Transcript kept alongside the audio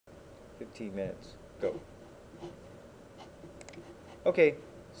15 minutes. Go. Okay,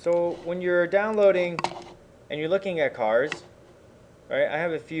 so when you're downloading and you're looking at cars, right? I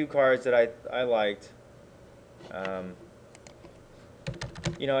have a few cars that I liked. Um,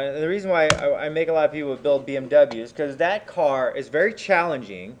 you know, and the reason why I make a lot of people build BMWs because that car is very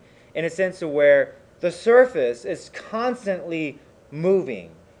challenging in a sense of where the surface is constantly moving,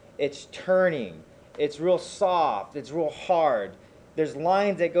 it's turning, it's real soft, it's real hard. There's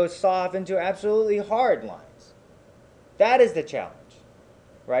lines that go soft into absolutely hard lines. That is the challenge,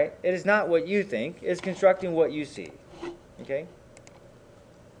 right? It is not what you think; it's constructing what you see. Okay.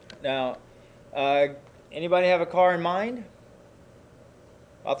 Now, uh, anybody have a car in mind?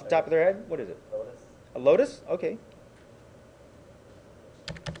 Off the top of their head? What is it? Lotus. A Lotus? Okay.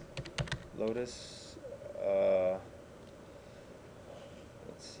 Lotus.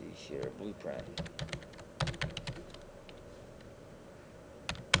 Let's see here. Blueprint.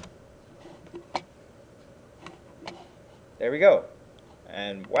 There we go.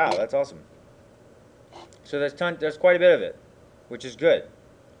 And wow, that's awesome. So there's quite a bit of it, which is good,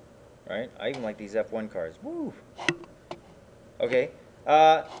 right? I even like these F1 cars. Woo. Okay.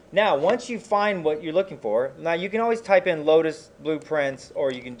 Now, once you find what you're looking for, now you can always type in Lotus blueprints,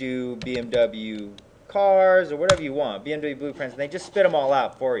 or you can do BMW cars, or whatever you want. BMW blueprints, and they just spit them all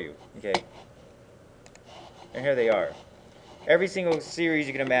out for you. Okay. And here they are. Every single series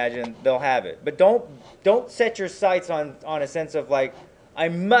you can imagine, they'll have it. But don't set your sights on a sense of like, I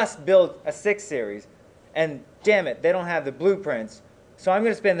must build a 6 series, and damn it, they don't have the blueprints. So I'm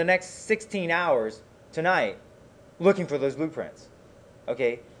going to spend the next 16 hours tonight looking for those blueprints.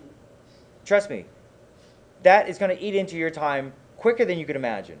 Okay? Trust me. That is going to eat into your time quicker than you can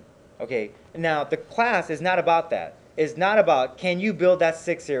imagine. Okay? Now, the class is not about that. It's not about, can you build that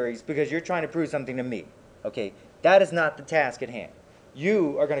 6 series because you're trying to prove something to me. Okay? That is not the task at hand.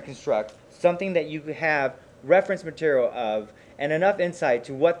 You are going to construct something that you have reference material of and enough insight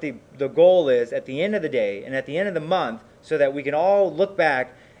to what the goal is at the end of the day and at the end of the month so that we can all look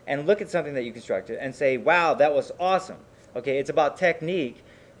back and look at something that you constructed and say, wow, that was awesome. Okay, it's about technique.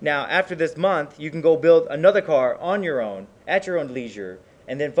 Now, after this month, you can go build another car on your own, at your own leisure,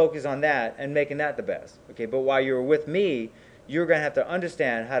 and then focus on that and making that the best. Okay, but while you're with me, you're going to have to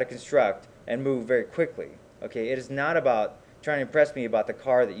understand how to construct and move very quickly. Okay, it is not about trying to impress me about the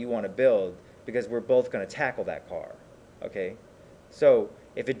car that you want to build because we're both going to tackle that car. Okay, so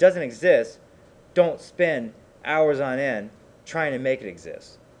if it doesn't exist, don't spend hours on end trying to make it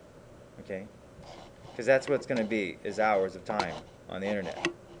exist. Okay, because that's what it's going to be, is hours of time on the internet.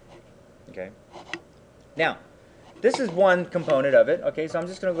 Okay, now this is one component of it. Okay, so I'm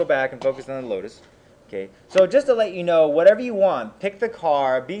just going to go back and focus on the Lotus. Okay, so just to let you know, whatever you want, pick the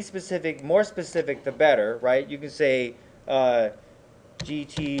car, be specific, more specific the better, right? You can say GTR,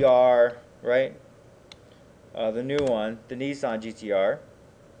 right? The new one, the Nissan GTR,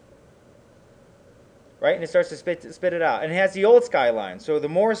 right? And it starts to spit it out. And it has the old Skyline. So the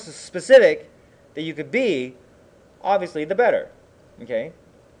more specific that you could be, obviously the better. Okay?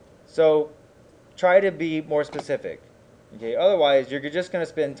 So try to be more specific. Okay? Otherwise, you're just going to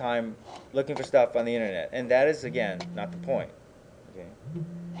spend time looking for stuff on the internet. And that is, again, not the point. Okay?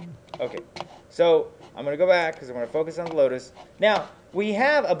 Okay. So I'm going to go back because I'm going to focus on the Lotus. Now, we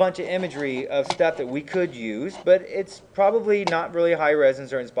have a bunch of imagery of stuff that we could use, but it's probably not really high res in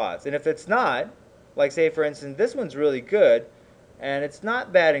certain spots. And if it's not, like say for instance, this one's really good, and it's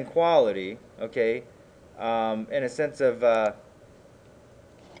not bad in quality, okay, in a sense of the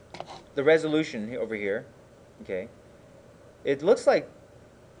resolution over here, okay. It looks like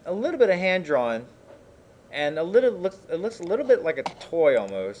a little bit of hand drawn, and it looks a little bit like a toy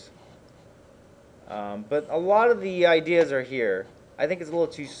almost. But a lot of the ideas are here. I think it's a little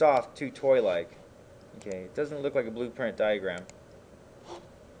too soft, too toy-like. Okay, it doesn't look like a blueprint diagram.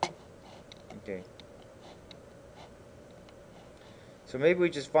 Okay. So maybe we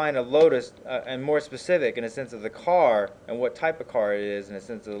just find a Lotus and more specific in a sense of the car and what type of car it is in a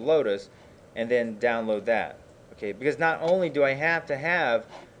sense of the Lotus, and then download that. Okay, because not only do I have to have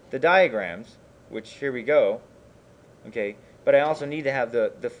the diagrams, which here we go, okay, but I also need to have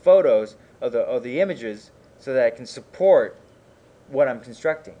the photos of the images so that I can support what I'm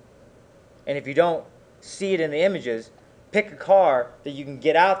constructing. And if you don't see it in the images, pick a car that you can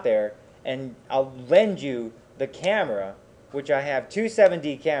get out there, and I'll lend you the camera, which I have two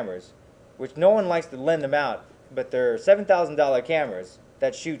 7D cameras, which no one likes to lend them out, but they're $7,000 cameras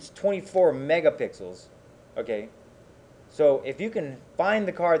that shoots 24 megapixels. Okay, so if you can find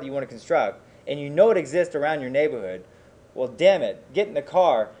the car that you want to construct and you know it exists around your neighborhood, well, damn it, get in the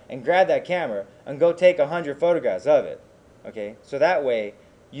car and grab that camera and go take 100 photographs of it. Okay, so that way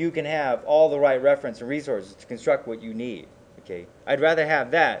you can have all the right reference and resources to construct what you need. Okay, I'd rather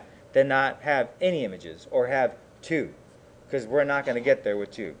have that than not have any images or have two, because we're not going to get there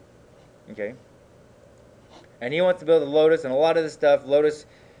with two. Okay, and he wants to build a Lotus, and a lot of this stuff, Lotus,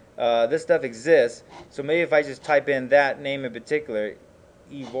 this stuff exists. So maybe if I just type in that name in particular,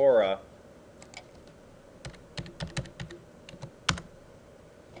 Evora,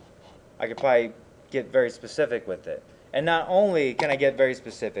 I could probably get very specific with it. And not only can I get very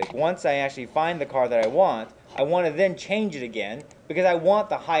specific, once I actually find the car that I want to then change it again because I want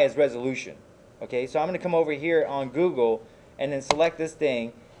the highest resolution. Okay, so I'm going to come over here on Google and then select this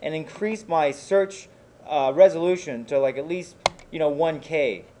thing and increase my search resolution to like at least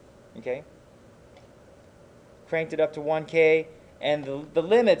 1K. Okay, cranked it up to 1K, and the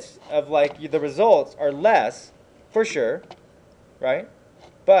limits of like the results are less for sure, right?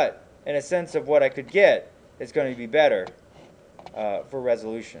 But in a sense of what I could get, it's going to be better for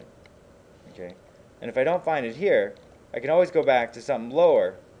resolution. Okay, and if I don't find it here, I can always go back to something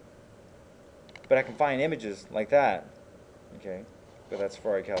lower, but I can find images like that. Okay, but that's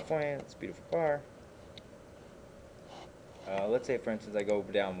Ferrari California. It's a beautiful car. Let's say, for instance, I go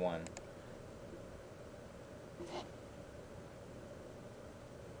down one.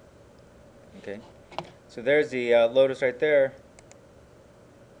 Okay, so there's the Lotus right there.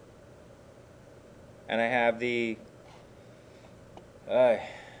 And I have the I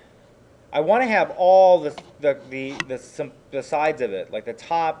want to have all the sides of it, like the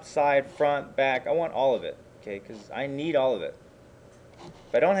top, side, front, back. I want all of it, okay? Because I need all of it.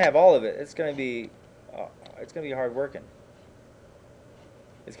 If I don't have all of it, it's gonna be hard working.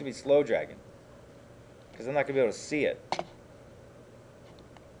 It's gonna be slow dragging because I'm not gonna be able to see it.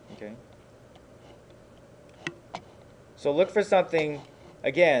 Okay. So look for something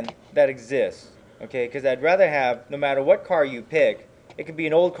again that exists. Okay, because I'd rather have, no matter what car you pick, it could be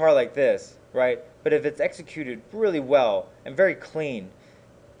an old car like this, right? But if it's executed really well and very clean,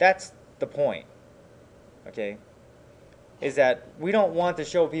 that's the point, okay? Is that we don't want to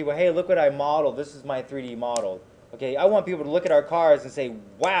show people, hey, look what I modeled, this is my 3D model. Okay, I want people to look at our cars and say,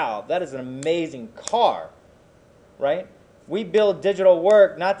 wow, that is an amazing car, right? We build digital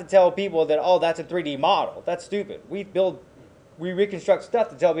work not to tell people that, oh, that's a 3D model. That's stupid. We reconstruct stuff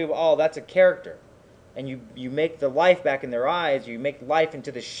to tell people, oh, that's a character. And you make the life back in their eyes, you make life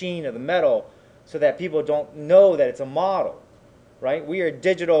into the sheen of the metal so that people don't know that it's a model, right? We are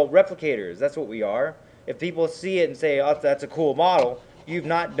digital replicators, that's what we are. If people see it and say, oh, that's a cool model, you've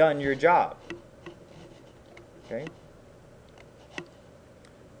not done your job, okay?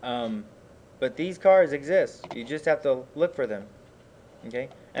 But these cars exist, you just have to look for them, okay?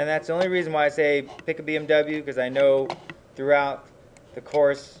 And that's the only reason why I say pick a BMW, because I know throughout the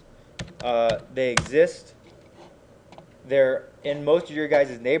course they exist. They're in most of your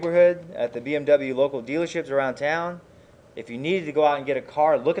guys' neighborhood at the BMW local dealerships around town. If you needed to go out and get a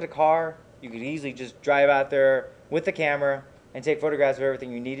car, look at a car, you could easily just drive out there with the camera and take photographs of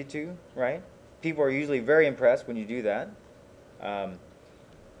everything you needed to, right? People are usually very impressed when you do that.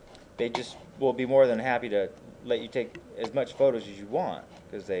 They just will be more than happy to let you take as much photos as you want,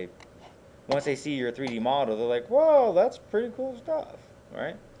 because once they see your 3D model, they're like, whoa, that's pretty cool stuff,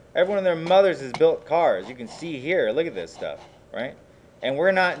 right? Everyone and their mothers has built cars. You can see here, look at this stuff, right? And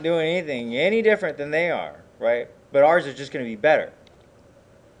we're not doing anything any different than they are, right? But ours is just going to be better.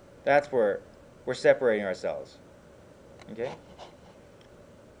 That's where we're separating ourselves, okay?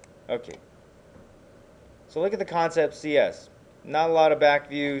 Okay. So look at the Concept CS. Not a lot of back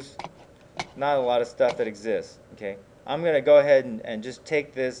views, not a lot of stuff that exists, okay? I'm going to go ahead and just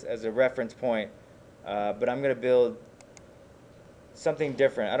take this as a reference point, but I'm going to build something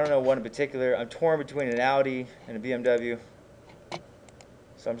different. I don't know one in particular. I'm torn between an Audi and a BMW.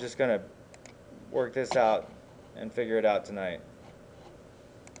 So I'm just going to work this out and figure it out tonight.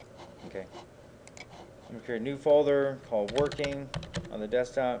 Okay. I'm going to create a new folder called Working on the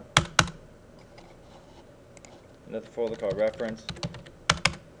desktop. Another folder called Reference.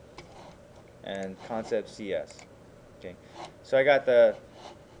 And Concept CS. Okay. So I got the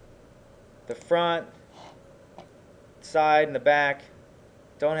front, side, and the back.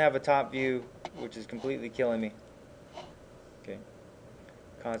 Don't have a top view, which is completely killing me. Okay.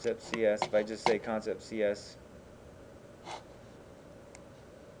 Concept CS. If I just say Concept CS.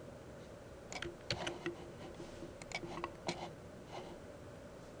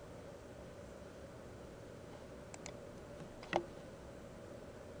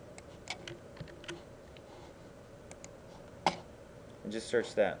 And just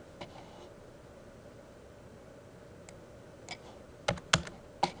search that.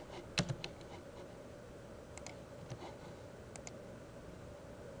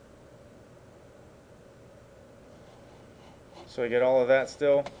 So I get all of that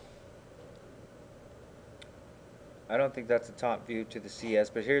still. I don't think that's a top view to the CS,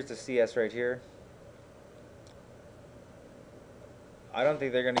 but here's the CS right here. I don't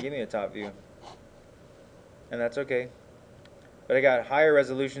think they're going to give me a top view. And that's okay. But I got higher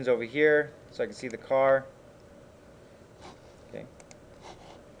resolutions over here, so I can see the car. Okay.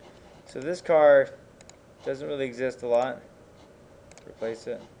 So this car doesn't really exist a lot. Replace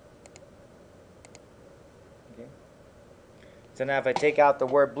it. Okay. So now if I take out the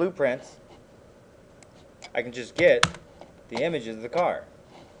word blueprints, I can just get the images of the car.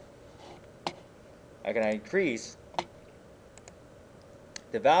 I can increase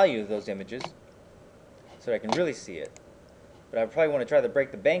the value of those images so that I can really see it. But I probably want to try to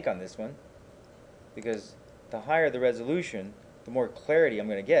break the bank on this one, because the higher the resolution, the more clarity I'm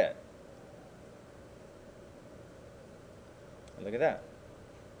going to get. And look at that.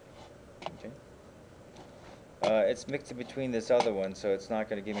 Okay. It's mixed in between this other one, so it's not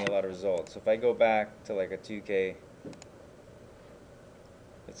going to give me a lot of results. So if I go back to like a 2K,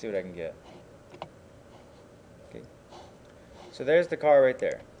 let's see what I can get. Okay. So there's the car right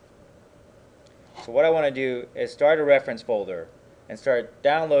there. So what I want to do is start a reference folder and start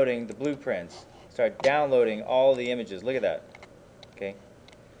downloading the blueprints. Start downloading all the images. Look at that. Okay?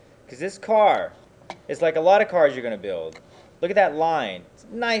 Because this car is like a lot of cars you're going to build. Look at that line. It's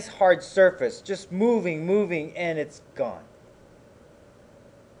a nice hard surface, just moving, moving, and it's gone.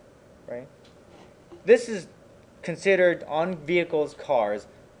 Right? This is considered on vehicles, cars.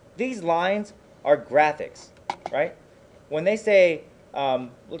 These lines are graphics, right? When they say,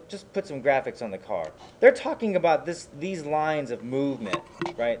 look, just put some graphics on the car, they're talking about these lines of movement,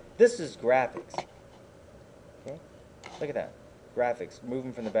 right? This is graphics. Okay? Look at that. Graphics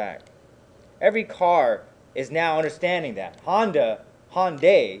moving from the back. Every car is now understanding that.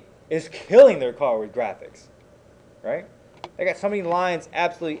 Hyundai is killing their car with graphics, right? They got so many lines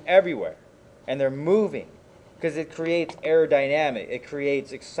absolutely everywhere, and they're moving because it creates aerodynamic. It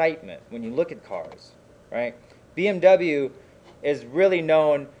creates excitement when you look at cars, right? BMW is really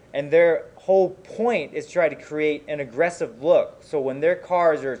known, and their whole point is to try to create an aggressive look. So when their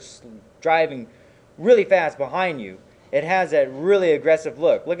cars are driving really fast behind you, it has that really aggressive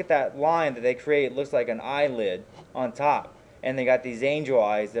look. Look at that line that they create. It looks like an eyelid on top. And they got these angel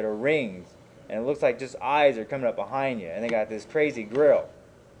eyes that are rings. And it looks like just eyes are coming up behind you. And they got this crazy grill.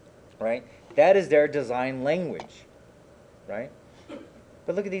 Right? That is their design language. Right?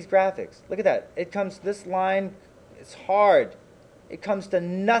 But look at these graphics. Look at that. It comes, this line is hard. It comes to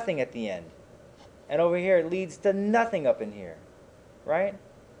nothing at the end. And over here it leads to nothing up in here. Right?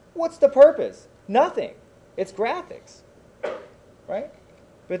 What's the purpose? Nothing. It's graphics, right?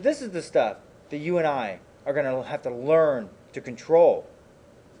 But this is the stuff that you and I are going to have to learn to control,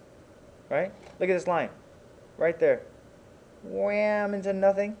 right? Look at this line, right there. Wham, into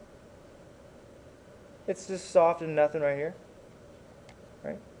nothing. It's just soft and nothing right here,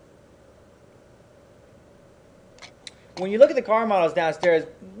 right? When you look at the car models downstairs,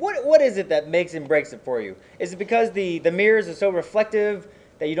 what is it that makes and breaks it for you? Is it because the mirrors are so reflective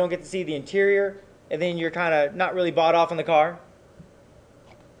that you don't get to see the interior? And then you're kind of not really bought off on the car,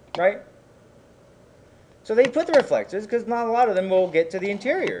 right? So they put the reflectors because not a lot of them will get to the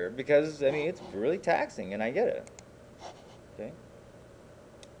interior because, I mean, it's really taxing, and I get it. Okay.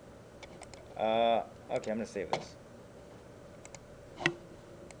 Okay, I'm going to save this.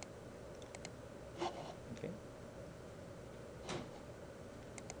 Okay.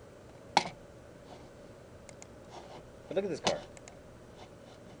 But look at this car.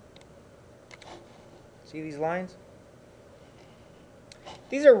 See these lines?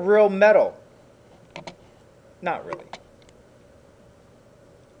 These are real metal. Not really.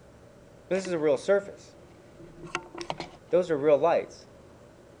 This is a real surface. Those are real lights.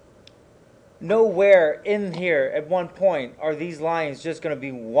 Nowhere in here at one point are these lines just going to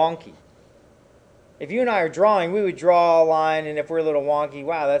be wonky. If you and I are drawing, we would draw a line, and if we're a little wonky,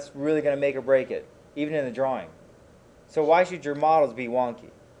 wow, that's really going to make or break it, even in the drawing. So why should your models be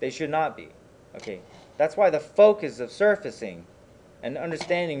wonky? They should not be. Okay. That's why the focus of surfacing and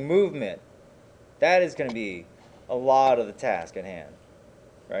understanding movement, that is going to be a lot of the task at hand,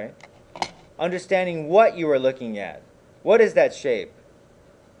 right? Understanding what you are looking at. What is that shape?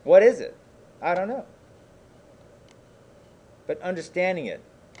 What is it? I don't know. But understanding it,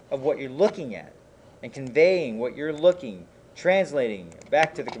 of what you're looking at, and conveying what you're looking, translating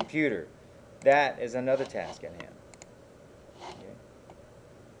back to the computer, that is another task at hand.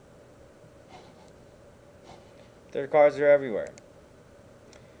 Their cars are everywhere.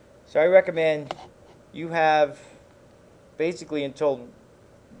 So I recommend you have basically until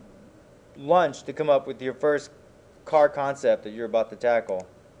lunch to come up with your first car concept that you're about to tackle,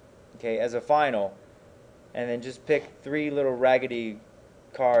 okay, as a final, and then just pick 3 little raggedy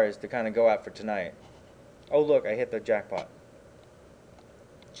cars to kind of go at for tonight. Oh look, I hit the jackpot.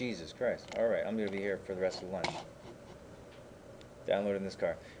 Jesus Christ. Alright, I'm going to be here for the rest of lunch. Downloading this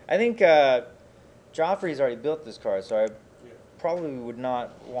car. I think Joffrey's already built this car, so I probably would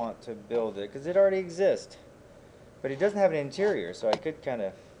not want to build it, because it already exists. But he doesn't have an interior, so I could kind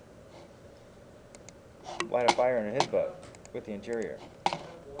of light a fire under his butt with the interior.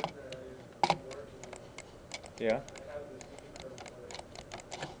 Yeah?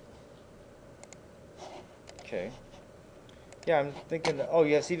 Okay. Yeah, I'm thinking, oh,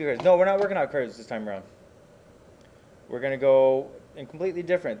 you have CV cards. No, we're not working out cards this time around. We're going to go in completely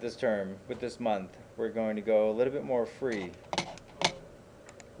different this term with this month. We're going to go a little bit more free.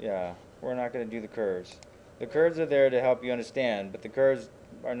 Yeah, we're not going to do the curves. The curves are there to help you understand, but the curves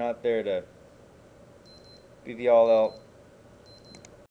are not there to be the all-out